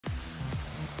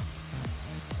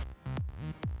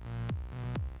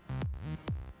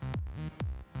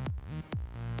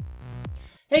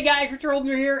Hey guys, Richard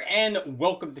Holden here, and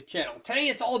welcome to the channel. Today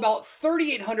it's all about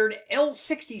 3800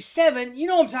 L67, you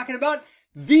know what I'm talking about,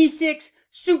 V6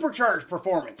 supercharged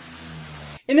performance.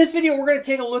 In this video, we're going to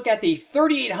take a look at the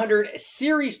 3800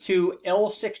 Series 2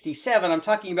 L67. I'm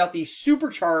talking about the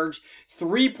supercharged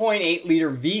 3.8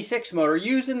 liter V6 motor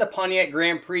used in the Pontiac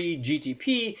Grand Prix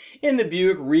GTP, in the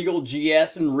Buick Regal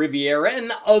GS and Riviera,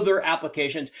 and other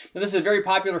applications. Now, this is a very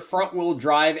popular front-wheel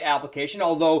drive application,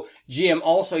 although GM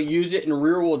also used it in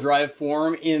rear-wheel drive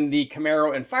form in the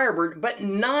Camaro and Firebird, but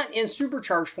not in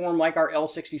supercharged form like our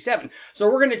L67. So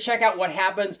we're going to check out what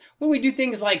happens when we do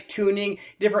things like tuning,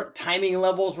 different timing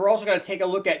levels. We're also going to take a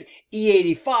look at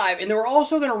E85, and then we're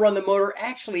also going to run the motor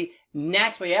actually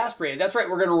naturally aspirated. That's right,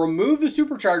 we're going to remove the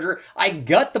supercharger. I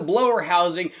gut the blower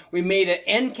housing. We made an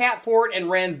end cap for it and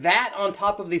ran that on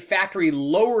top of the factory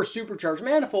lower supercharged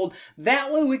manifold.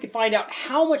 That way we could find out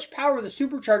how much power the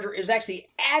supercharger is actually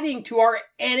adding to our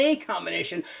NA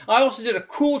combination. I also did a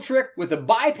cool trick with the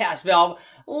bypass valve.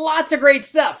 Lots of great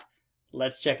stuff.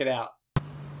 Let's check it out.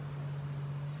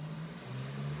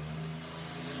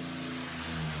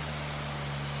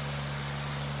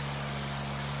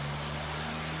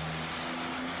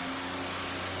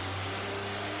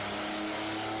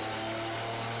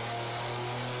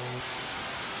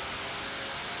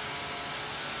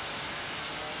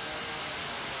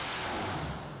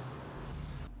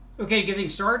 Okay, getting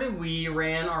started, we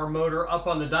ran our motor up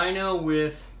on the dyno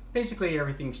with basically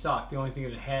everything stock. The only thing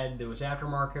that it had that was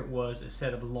aftermarket was a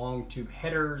set of long tube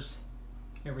headers.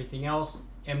 Everything else,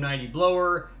 M90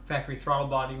 blower, factory throttle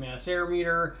body mass air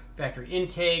meter, factory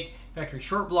intake, factory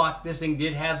short block. This thing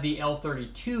did have the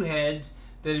L32 heads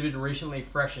that had been recently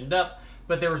freshened up,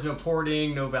 but there was no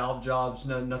porting, no valve jobs,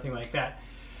 nothing like that.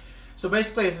 So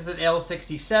basically this is an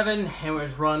L67 and it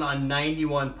was run on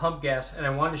 91 pump gas, and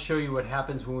I wanted to show you what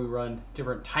happens when we run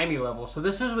different timing levels. So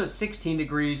this is with 16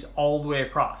 degrees all the way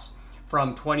across,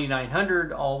 from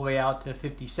 2900 all the way out to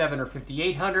 57 or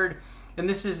 5800, and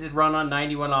this is it run on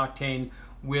 91 octane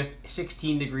with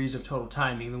 16 degrees of total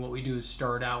timing. And what we do is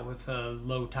start out with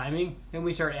low timing, and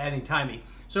we start adding timing.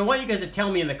 So I want you guys to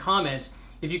tell me in the comments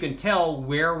if you can tell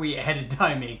where we added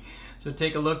timing. So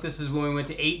take a look, this is when we went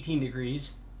to 18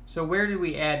 degrees. So where did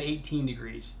we add 18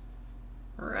 degrees?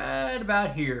 Right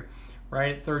about here,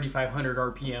 right at 3,500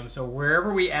 RPM. So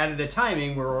wherever we added the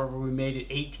timing, wherever we made it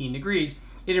 18 degrees,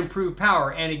 it improved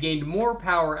power, and it gained more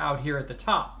power out here at the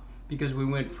top because we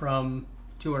went from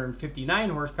 259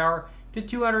 horsepower to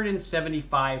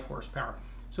 275 horsepower.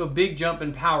 So a big jump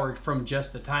in power from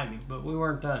just the timing, but we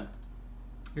weren't done.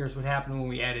 Here's what happened when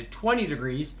we added 20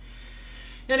 degrees.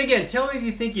 And again, tell me if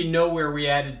you think you know where we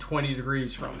added 20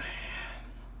 degrees from.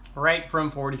 Right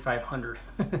from 4,500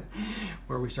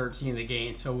 where we start seeing the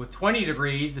gain. So with 20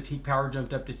 degrees, the peak power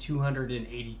jumped up to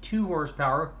 282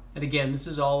 horsepower. And again, this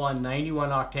is all on 91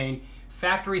 octane,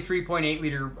 factory 3.8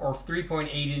 liter or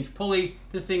 3.8 inch pulley.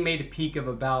 This thing made a peak of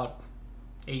about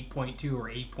 8.2 or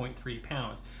 8.3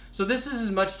 pounds. So this is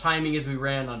as much timing as we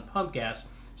ran on pump gas.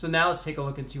 So now let's take a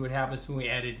look and see what happens when we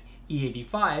added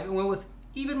E85 and went with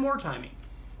even more timing.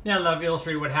 Now that I've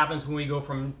illustrated what happens when we go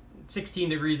from 16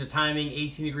 degrees of timing,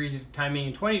 18 degrees of timing,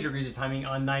 and 20 degrees of timing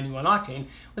on 91 octane.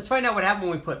 Let's find out what happened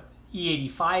when we put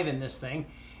E85 in this thing.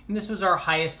 And this was our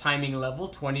highest timing level,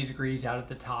 20 degrees out at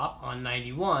the top on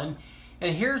 91.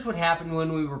 And here's what happened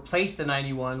when we replaced the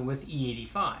 91 with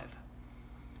E85.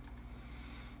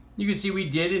 You can see we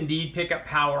did indeed pick up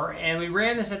power, and we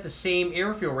ran this at the same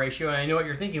air-fuel ratio. And I know what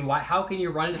you're thinking, how can you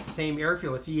run it at the same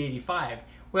air-fuel? It's E85.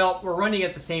 Well, we're running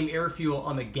at the same air fuel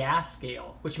on the gas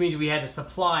scale, which means we had to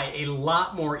supply a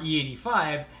lot more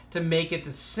E85 to make it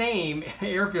the same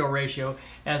air fuel ratio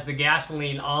as the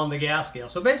gasoline on the gas scale.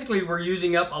 So basically we're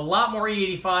using up a lot more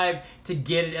E85 to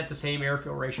get it at the same air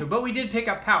fuel ratio, but we did pick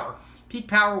up power. Peak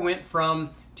power went from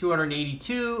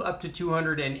 282 up to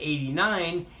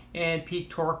 289, and peak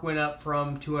torque went up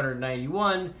from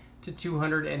 291 to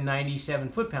 297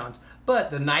 foot-pounds. But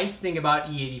the nice thing about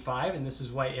E85, and this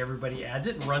is why everybody adds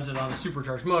it and runs it on a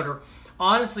supercharged motor,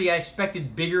 honestly I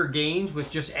expected bigger gains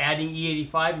with just adding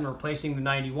E85 and replacing the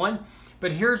 91,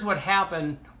 but here's what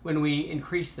happened when we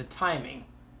increased the timing.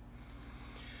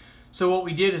 So what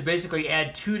we did is basically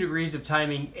add 2 degrees of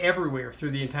timing everywhere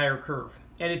through the entire curve,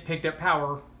 and it picked up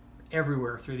power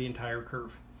everywhere through the entire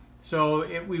curve. So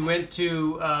we went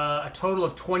to a total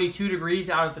of 22 degrees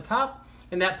out at the top,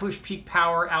 and that pushed peak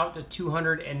power out to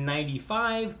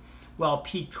 295, while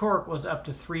peak torque was up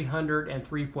to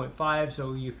 303.5.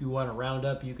 So if you want to round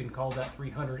up, you can call that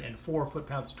 304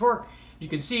 foot-pounds of torque. You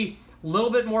can see A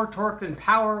little bit more torque than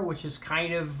power, which is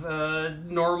kind of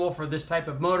normal for this type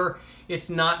of motor. It's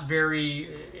not very,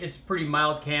 it's pretty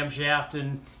mild camshaft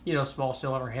and, you know, small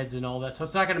cylinder heads and all that. So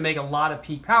it's not going to make a lot of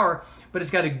peak power, but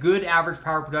it's got a good average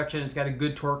power production. It's got a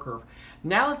good torque curve.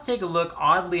 Now let's take a look,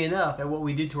 oddly enough, at what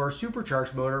we did to our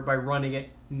supercharged motor by running it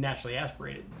naturally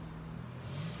aspirated.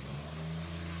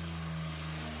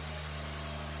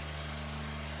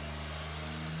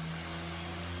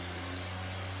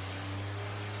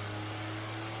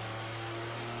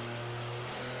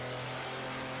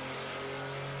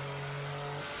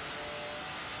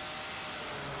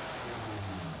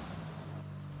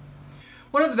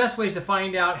 One of the best ways to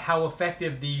find out how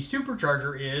effective the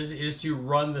supercharger is to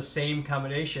run the same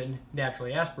combination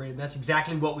naturally aspirated. That's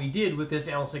exactly what we did with this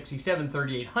L67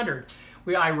 3800.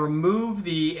 I removed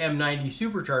the M90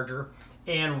 supercharger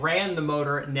and ran the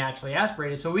motor naturally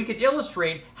aspirated so we could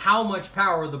illustrate how much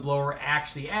power the blower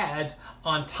actually adds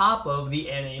on top of the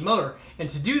NA motor. And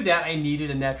to do that, I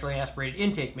needed a naturally aspirated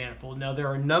intake manifold. Now, there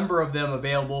are a number of them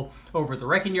available over at the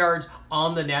wrecking yards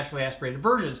on the naturally aspirated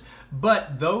versions,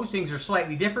 but those things are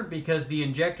slightly different because the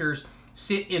injectors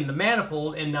sit in the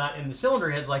manifold and not in the cylinder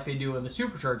heads like they do in the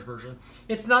supercharged version.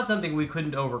 It's not something we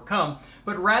couldn't overcome,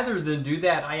 but rather than do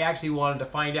that, I actually wanted to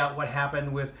find out what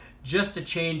happened with just a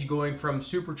change going from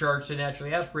supercharged to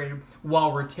naturally aspirated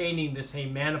while retaining the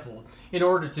same manifold. In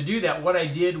order to do that, what I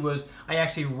did was I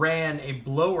actually ran a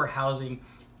blower housing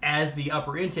as the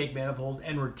upper intake manifold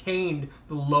and retained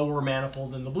the lower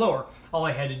manifold in the blower. All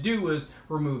I had to do was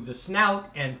remove the snout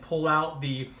and pull out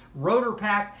the rotor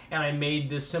pack, and I made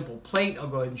this simple plate. I'll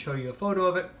go ahead and show you a photo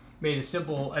of it. Made a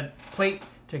simple plate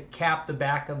to cap the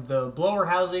back of the blower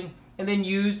housing, and then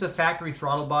use the factory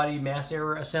throttle body mass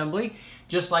error assembly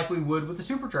just like we would with the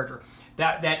supercharger.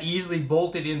 That easily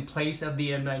bolted in place of the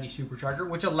M90 supercharger,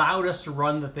 which allowed us to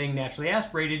run the thing naturally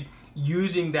aspirated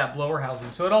using that blower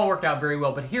housing. So it all worked out very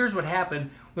well. But here's what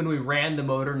happened when we ran the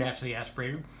motor naturally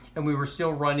aspirated and we were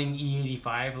still running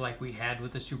E85 like we had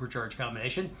with the supercharged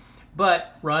combination,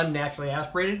 but run naturally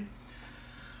aspirated.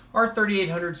 Our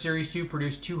 3800 Series 2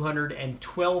 produced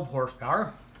 212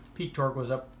 horsepower. Peak torque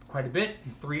was up quite a bit,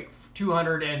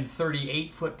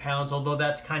 238 foot-pounds, although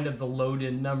that's kind of the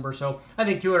load-in number. So I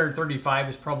think 235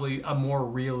 is probably a more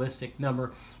realistic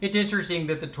number. It's interesting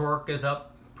that the torque is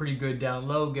up pretty good down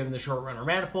low given the short runner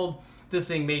manifold. This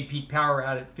thing made peak power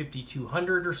out at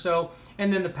 5,200 or so,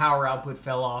 and then the power output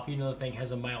fell off. You know, the thing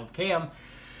has a mild cam.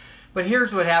 But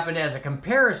here's what happened as a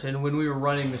comparison when we were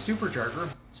running the supercharger,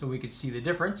 so we could see the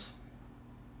difference.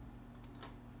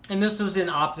 And this was in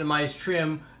optimized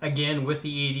trim, again with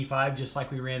the E85, just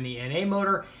like we ran the NA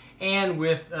motor, and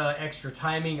with extra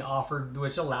timing offered,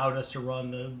 which allowed us to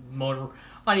run the motor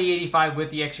on E85 with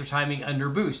the extra timing under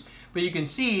boost. But you can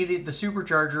see that the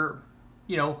supercharger,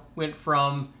 you know, went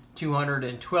from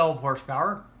 212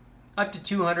 horsepower up to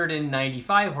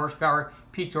 295 horsepower.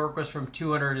 Peak torque was from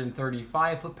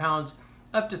 235 foot-pounds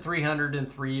up to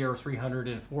 303 or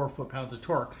 304 foot-pounds of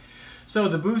torque. So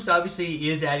the boost obviously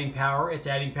is adding power. It's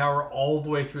adding power all the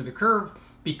way through the curve.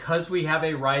 Because we have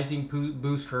a rising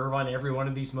boost curve on every one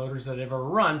of these motors that I've ever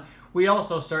run, we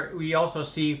also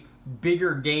see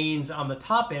bigger gains on the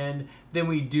top end than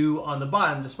we do on the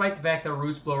bottom, despite the fact that a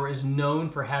roots blower is known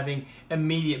for having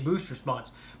immediate boost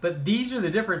response. But these are the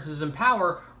differences in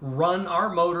power. Run our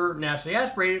motor naturally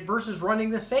aspirated versus running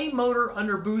the same motor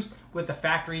under boost with the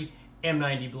factory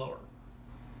M90 blower.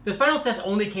 This final test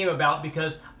only came about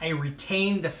because I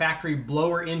retained the factory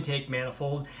blower intake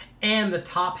manifold and the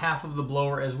top half of the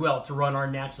blower as well to run our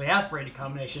naturally aspirated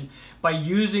combination by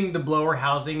using the blower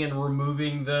housing and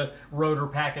removing the rotor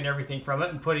pack and everything from it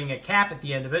and putting a cap at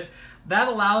the end of it. That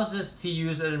allows us to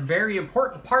use a very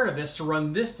important part of this to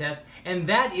run this test, and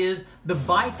that is the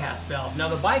bypass valve. Now,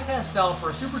 the bypass valve for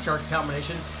a supercharged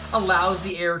combination allows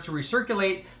the air to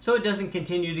recirculate so it doesn't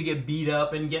continue to get beat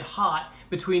up and get hot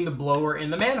between the blower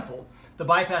and the manifold. The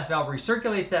bypass valve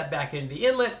recirculates that back into the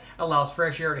inlet, allows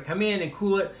fresh air to come in and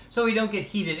cool it so we don't get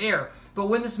heated air. But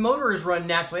when this motor is run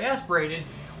naturally aspirated,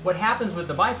 what happens with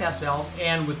the bypass valve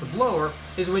and with the blower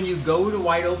is when you go to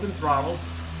wide open throttle,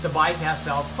 the bypass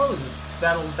valve closes.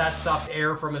 That stops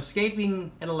air from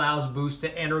escaping and allows boost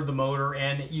to enter the motor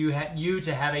and you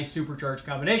to have a supercharged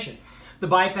combination. The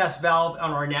bypass valve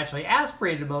on our naturally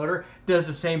aspirated motor does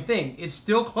the same thing. It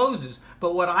still closes,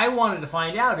 but what I wanted to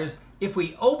find out is if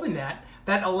we open that,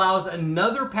 that allows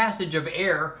another passage of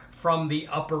air from the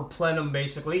upper plenum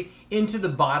basically into the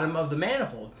bottom of the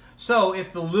manifold. So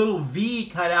if the little V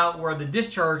cut out where the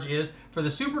discharge is for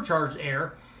the supercharged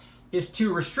air, is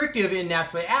too restrictive in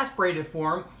naturally aspirated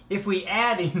form. If we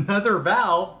add another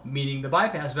valve, meaning the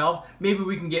bypass valve, maybe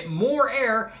we can get more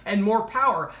air and more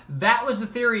power. That was the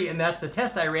theory, and that's the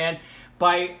test I ran.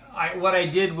 What I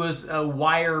did was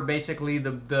wire basically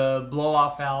the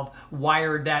blow-off valve,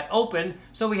 wired that open,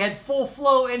 so we had full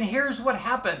flow, and here's what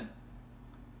happened.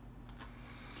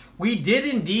 We did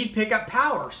indeed pick up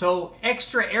power, so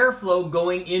extra airflow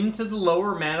going into the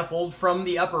lower manifold from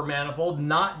the upper manifold,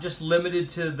 not just limited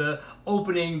to the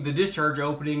opening, the discharge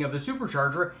opening of the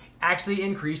supercharger, actually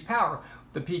increased power.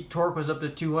 The peak torque was up to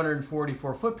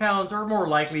 244 foot-pounds, or more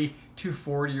likely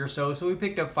 240 or so, so we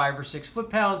picked up 5 or 6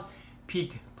 foot-pounds.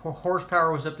 Peak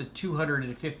horsepower was up to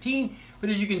 215, but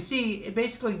as you can see, it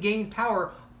basically gained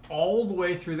power all the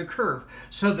way through the curve.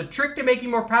 So the trick to making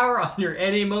more power on your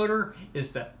NA motor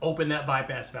is to open that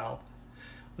bypass valve.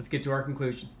 Let's get to our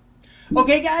conclusion.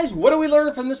 Okay guys, what do we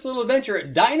learn from this little adventure?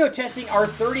 Dyno testing our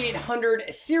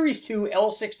 3800 Series 2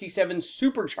 L67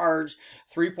 Supercharged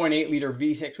 3.8 liter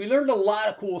V6. We learned a lot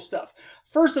of cool stuff.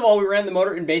 First of all, we ran the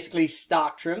motor in basically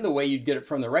stock trim, the way you'd get it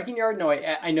from the wrecking yard. No,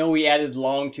 I know we added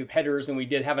long tube headers and we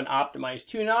did have an optimized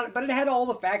tune on it, but it had all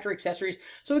the factory accessories,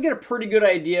 so we get a pretty good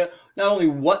idea not only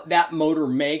what that motor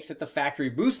makes at the factory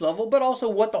boost level, but also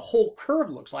what the whole curve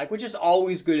looks like, which is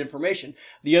always good information.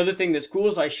 The other thing that's cool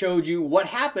is I showed you what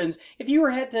happens if you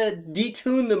had to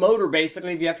detune the motor,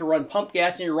 basically, if you have to run pump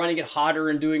gas and you're running it hotter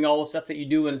and doing all the stuff that you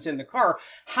do when it's in the car,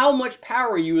 how much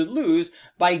power you would lose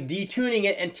by detuning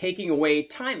it and taking away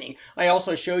timing. I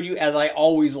also showed you, as I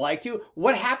always like to,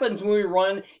 what happens when we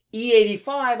run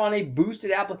E85 on a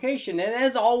boosted application, and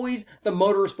as always, the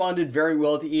motor responded very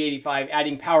well to E85,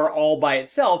 adding power all by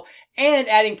itself and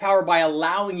adding power by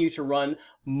allowing you to run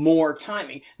more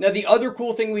timing. Now, the other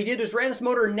cool thing we did was ran this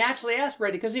motor naturally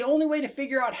aspirated, because the only way to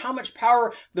figure out how much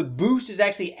power the boost is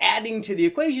actually adding to the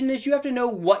equation is you have to know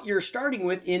what you're starting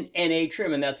with in NA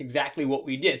trim, and that's exactly what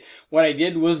we did. What I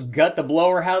did was gut the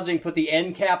blower housing, put the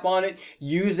end cap on it,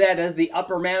 use that as the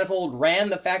upper manifold, ran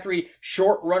the factory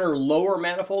short runner lower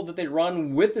manifold that they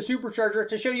run with the supercharger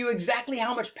to show you exactly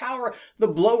how much power the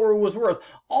blower was worth.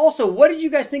 Also, what did you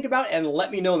guys think about, and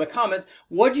let me know in the comments,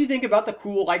 what do you think about the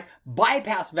cool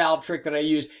bypass valve trick that I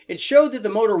used? It showed that the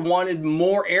motor wanted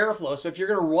more airflow, so if you're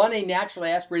going to run a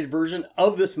naturally aspirated version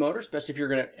of this motor, especially if you're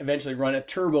going to eventually run a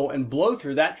turbo and blow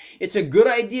through that, it's a good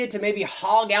idea to maybe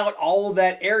hog out all of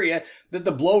that area that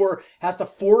the blower has to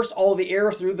force all the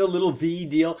air through, the little V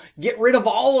deal. Get rid of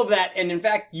all of that, and in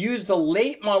fact use the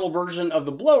late model version of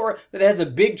the blower that has a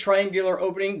big triangular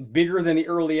opening, bigger than the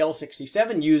early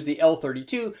L67. Use the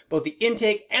L32, both the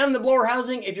intake and the blower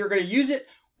housing, if you're going to use it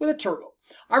with a turbo.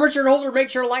 I'm Richard Holder. Make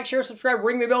sure to like, share, subscribe,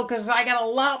 ring the bell, because I got a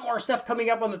lot more stuff coming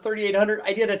up on the 3800.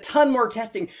 I did a ton more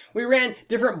testing. We ran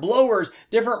different blowers,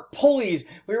 different pulleys.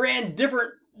 We ran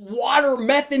different water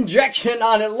meth injection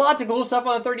on it. Lots of cool stuff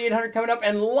on the 3800 coming up,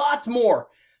 and lots more.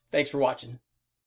 Thanks for watching.